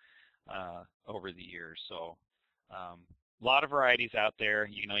too over the years. So a lot of varieties out there.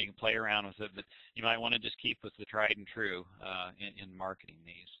 You can play around with it, but you might want to just keep with the tried and true in marketing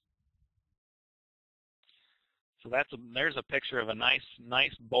these. So there's a picture of a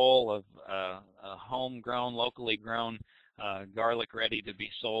nice bowl of homegrown, locally grown garlic ready to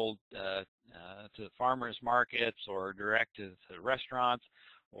be sold to farmers markets or direct to restaurants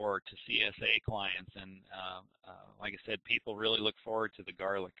or to CSA clients. And like I said, people really look forward to the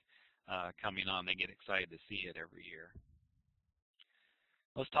garlic coming on. They get excited to see it every year.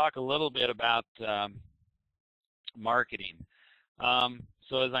 Let's talk a little bit about marketing.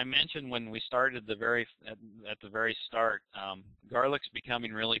 So as I mentioned when we started at the very start, garlic's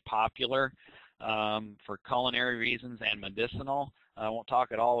becoming really popular for culinary reasons and medicinal. I won't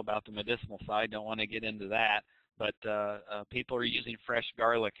talk at all about the medicinal side, don't want to get into that, but people are using fresh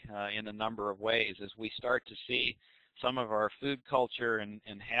garlic in a number of ways. As we start to see some of our food culture and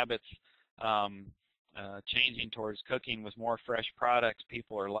habits changing towards cooking with more fresh products,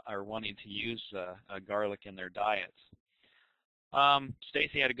 people are wanting to use garlic in their diets.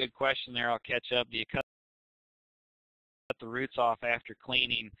 Stacy had a good question there. I'll catch up. Do you cut the roots off after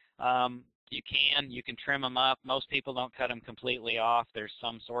cleaning? You can trim them up. Most people don't cut them completely off. There's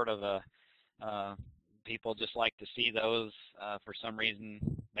some sort of people just like to see those for some reason.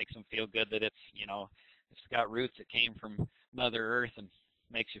 Makes them feel good that it's got roots that came from Mother Earth and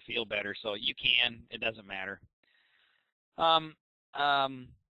makes you feel better. So you can. It doesn't matter. As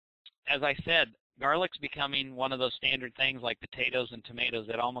I said, garlic's becoming one of those standard things like potatoes and tomatoes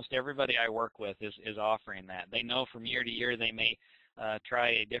that almost everybody I work with is offering that. They know from year to year they may try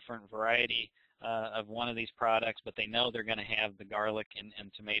a different variety of one of these products, but they know they're going to have the garlic and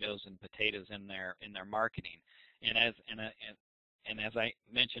tomatoes and potatoes in their marketing. And as I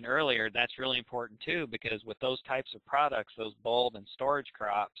mentioned earlier, that's really important too, because with those types of products, those bulb and storage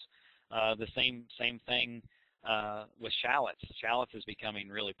crops, the same thing with shallots. Shallots are becoming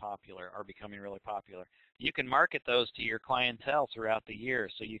really popular. You can market those to your clientele throughout the year,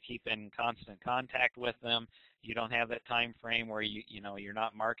 so you keep in constant contact with them. You don't have that time frame where you're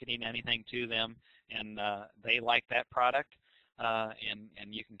not marketing anything to them, and they like that product, and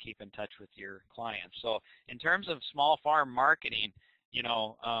you can keep in touch with your clients. So in terms of small farm marketing,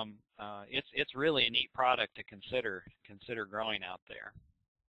 it's really a neat product to consider growing out there.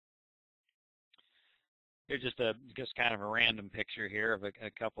 Here's just kind of a random picture here of a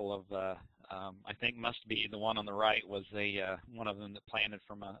couple of I think must be the one on the right was one of them that planted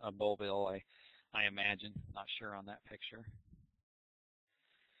from a bulbil, I imagine. Not sure on that picture.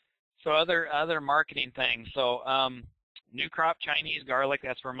 So other marketing things. So new crop Chinese garlic,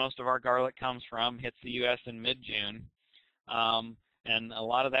 that's where most of our garlic comes from, hits the U.S. in mid-June. And a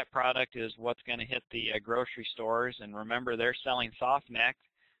lot of that product is what's going to hit the grocery stores. And remember, they're selling soft neck.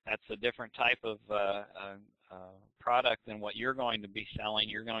 That's a different type of product than what you're going to be selling.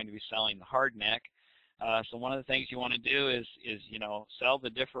 You're going to be selling the hard neck. So one of the things you want to do is sell the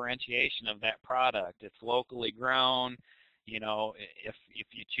differentiation of that product. It's locally grown. If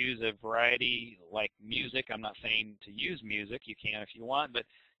you choose a variety like music, I'm not saying to use music. You can if you want, but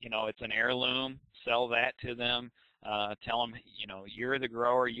it's an heirloom. Sell that to them. Tell them you're the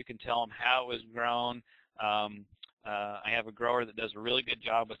grower. You can tell them how it was grown. I have a grower that does a really good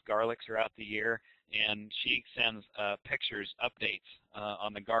job with garlic throughout the year, and she sends pictures, updates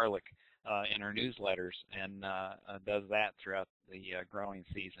on the garlic in her newsletters, and does that throughout the growing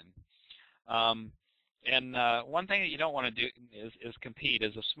season. And one thing that you don't want to do is compete.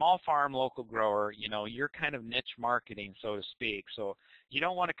 As a small farm local grower, you're kind of niche marketing, so to speak. So you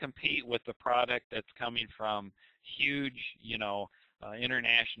don't want to compete with the product that's coming from huge,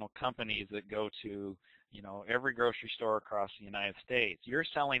 international companies that go to, every grocery store across the United States. You're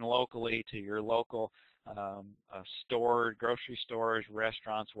selling locally to your local grocery stores,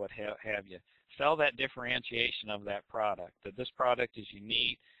 restaurants, what have you. Sell that differentiation of that product, that this product is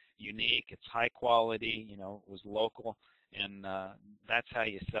unique, it's high quality, it was local, and that's how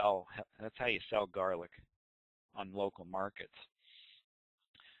you sell garlic on local markets.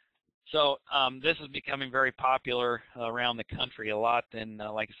 So this is becoming very popular around the country a lot. And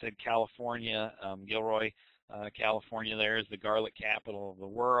like I said, California, Gilroy, California, there is the garlic capital of the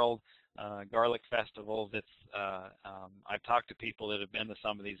world. Garlic festivals. I've talked to people that have been to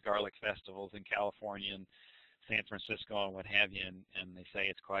some of these garlic festivals in California and San Francisco and what have you, and they say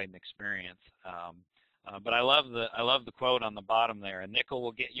it's quite an experience. But I love the quote on the bottom there. A nickel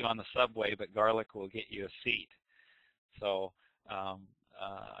will get you on the subway, but garlic will get you a seat. So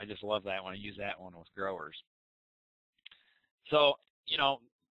I just love that when I use that one with growers. So,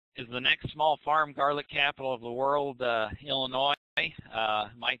 is the next small farm garlic capital of the world Illinois?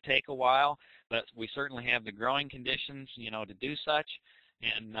 Might take a while, but we certainly have the growing conditions, to do such.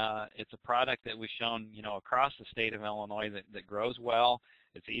 And it's a product that we've shown, across the state of Illinois that grows well.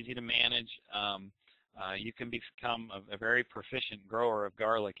 It's easy to manage. You can become a very proficient grower of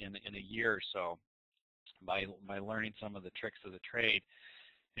garlic in a year or so by learning some of the tricks of the trade.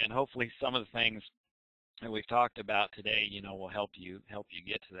 And hopefully some of the things that we've talked about today, will help you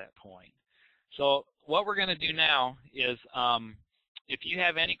get to that point. So what we're going to do now is, if you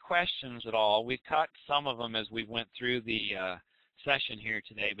have any questions at all, we've caught some of them as we went through the session here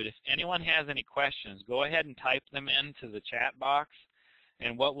today, but if anyone has any questions, go ahead and type them into the chat box,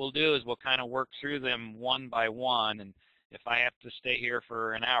 and what we'll do is we'll kind of work through them one by one, and if I have to stay here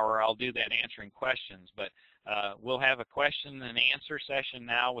for an hour, I'll do that answering questions, but we'll have a question and answer session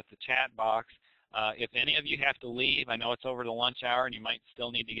now with the chat box. If any of you have to leave, I know it's over the lunch hour and you might still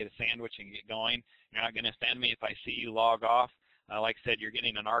need to get a sandwich and get going. You're not going to offend me if I see you log off. Like I said, you're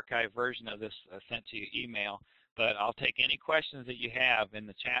getting an archived version of this sent to you email, but I'll take any questions that you have in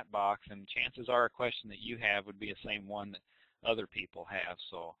the chat box, and chances are a question that you have would be the same one that other people have.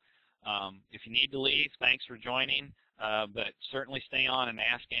 So if you need to leave, thanks for joining, but certainly stay on and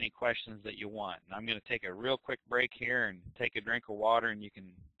ask any questions that you want. And I'm going to take a real quick break here and take a drink of water, and you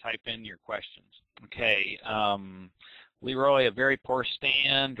can type in your questions. Okay, Leroy, a very poor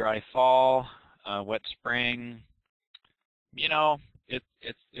stand, dry fall, wet spring.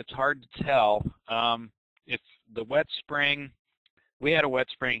 It's hard to tell. If the wet spring, we had a wet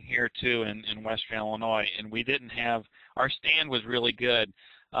spring here too in Western Illinois, and we didn't have, our stand was really good.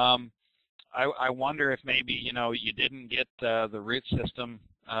 I wonder if maybe, you didn't get the root system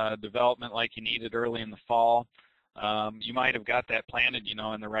development like you needed early in the fall. You might have got that planted,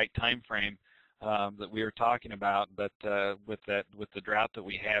 in the right time frame that we were talking about, but with the drought that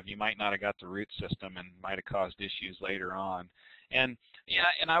we have, you might not have got the root system and might have caused issues later on. And yeah,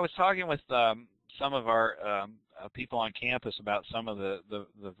 and I was talking with some of our people on campus about some of the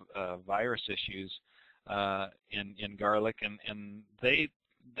virus issues in garlic, and they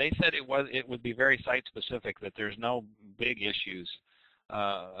said it would be very site specific, that there's no big issues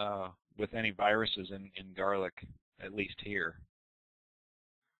with any viruses in garlic, at least here.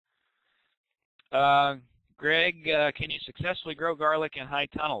 Greg, can you successfully grow garlic in high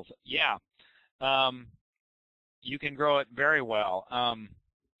tunnels? Yeah, you can grow it very well.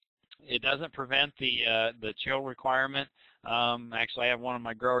 It doesn't prevent the chill requirement. Actually, I have one of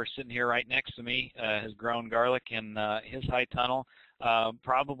my growers sitting here right next to me, has grown garlic in his high tunnel.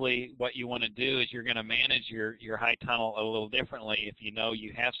 Probably what you want to do is you're going to manage your high tunnel a little differently if you know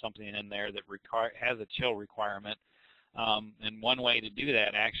you have something in there that has a chill requirement. And one way to do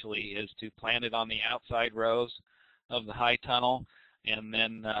that actually is to plant it on the outside rows of the high tunnel, and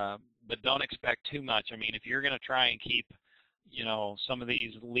then but don't expect too much. I mean, if you're going to try and keep, you know, some of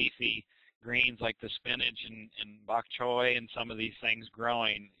these leafy greens like the spinach and bok choy and some of these things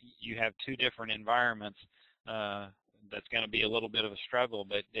growing, you have two different environments. That's going to be a little bit of a struggle,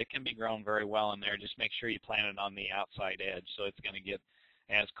 but it can be grown very well in there. Just make sure you plant it on the outside edge so it's going to get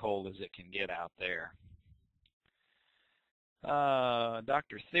as cold as it can get out there.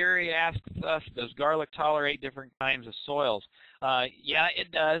 Dr. Theory asks us, does garlic tolerate different kinds of soils? Yeah,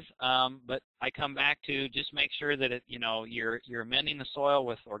 it does, but I come back to just make sure that you're amending the soil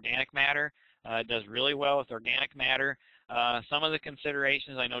with organic matter. It does really well with organic matter. Some of the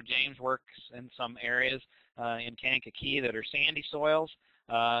considerations, I know James works in some areas in Kankakee that are sandy soils.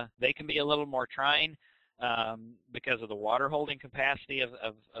 They can be a little more trying because of the water holding capacity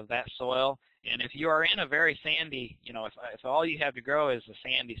of that soil. And if you are in a very sandy, if all you have to grow is a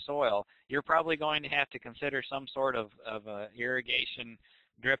sandy soil, you're probably going to have to consider some sort of irrigation,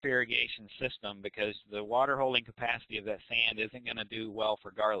 drip irrigation system, because the water holding capacity of that sand isn't going to do well for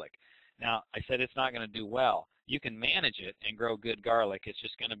garlic. Now, I said it's not going to do well. You can manage it and grow good garlic. It's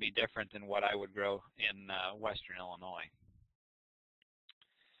just going to be different than what I would grow in western Illinois.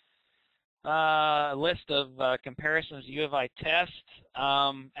 List of comparisons U of I test.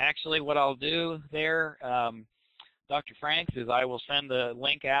 Actually, what I'll do there, Dr. Franks, is I will send the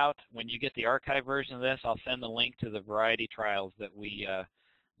link out. When you get the archive version of this, I'll send the link to the variety trials that we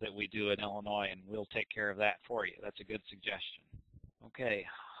do in Illinois, and we'll take care of that for you. That's a good suggestion. Okay,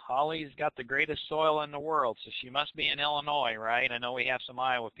 Holly's got the greatest soil in the world, so she must be in Illinois, right? I know we have some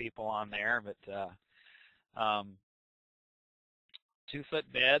Iowa people on there, but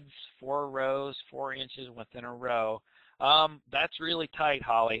 2-foot beds, 4 rows, 4 inches within a row. That's really tight,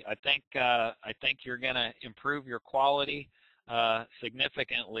 Holly. I think you're going to improve your quality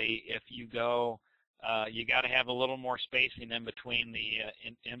significantly if you go. You got to have a little more spacing in between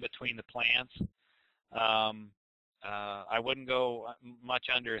the plants. I wouldn't go much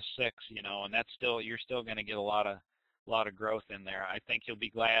under a 6, and that's you're still going to get a lot of growth in there. I think you'll be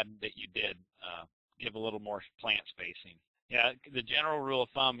glad that you did give a little more plant spacing. Yeah, the general rule of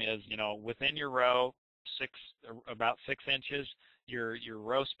thumb is, within your row, about 6 inches. Your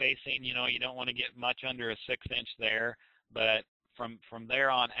row spacing, you don't want to get much under a 6-inch there, but from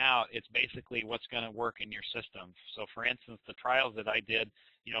there on out, it's basically what's going to work in your system. So, for instance, the trials that I did,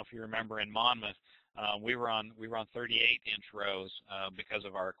 if you remember in Monmouth, we were on 38-inch rows because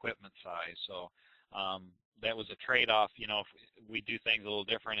of our equipment size. So that was a trade-off. We do things a little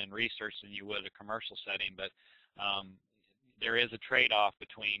different in research than you would a commercial setting, but there is a trade-off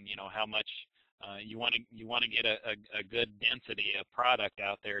between how much you want to get a good density of product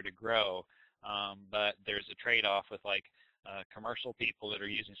out there to grow, but there's a trade-off with commercial people that are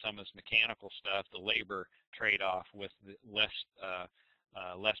using some of this mechanical stuff. The labor trade-off with the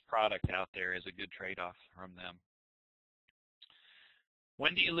less product out there is a good trade-off from them.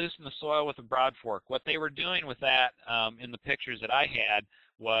 When do you loosen the soil with a broad fork? What they were doing with that in the pictures that I had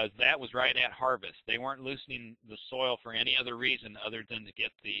was right at harvest. They weren't loosening the soil for any other reason other than to get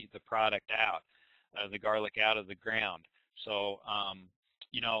the product out, the garlic out of the ground. So,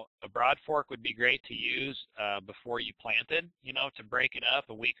 a broad fork would be great to use before you planted, to break it up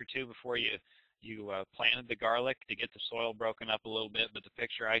a week or two before you planted the garlic to get the soil broken up a little bit, but the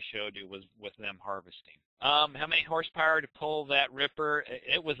picture I showed you was with them harvesting. How many horsepower to pull that ripper?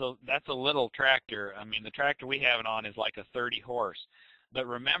 That's a little tractor. I mean, the tractor we have it on is like a 30 horse. But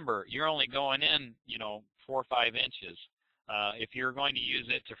remember, you're only going in, 4 or 5 inches. If you're going to use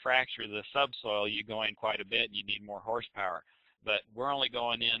it to fracture the subsoil, you go in quite a bit and you need more horsepower. But we're only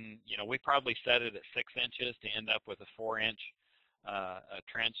going in, we probably set it at 6 inches to end up with a 4-inch a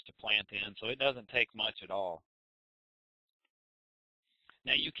trench to plant in, so it doesn't take much at all.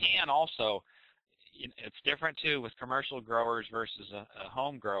 Now you can also, it's different too with commercial growers versus a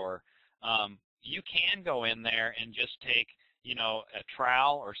home grower. You can go in there and just take, a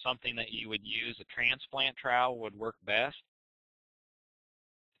trowel or something that you would use, a transplant trowel would work best.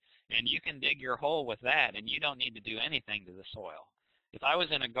 And you can dig your hole with that, and you don't need to do anything to the soil. If I was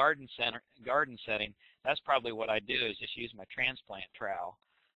in a garden setting, that's probably what I'd do, is just use my transplant trowel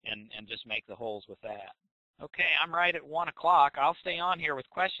and just make the holes with that. Okay, I'm right at 1 o'clock. I'll stay on here with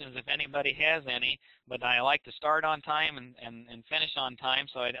questions if anybody has any, but I like to start on time and finish on time,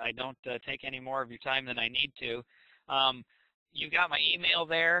 so I don't take any more of your time than I need to. You've got my email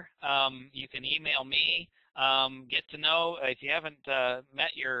there. You can email me. Get to know, if you haven't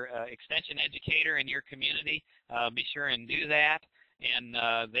met your extension educator in your community, be sure and do that. And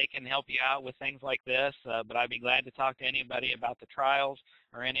they can help you out with things like this, but I'd be glad to talk to anybody about the trials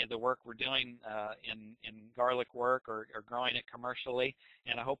or any of the work we're doing in garlic work or growing it commercially.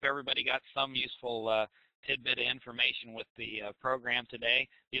 And I hope everybody got some useful tidbit of information with the program today.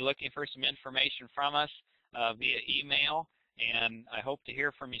 Be looking for some information from us via email, and I hope to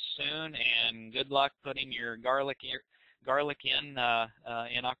hear from you soon, and good luck putting your garlic in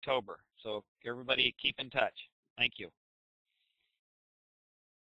October. So everybody keep in touch. Thank you.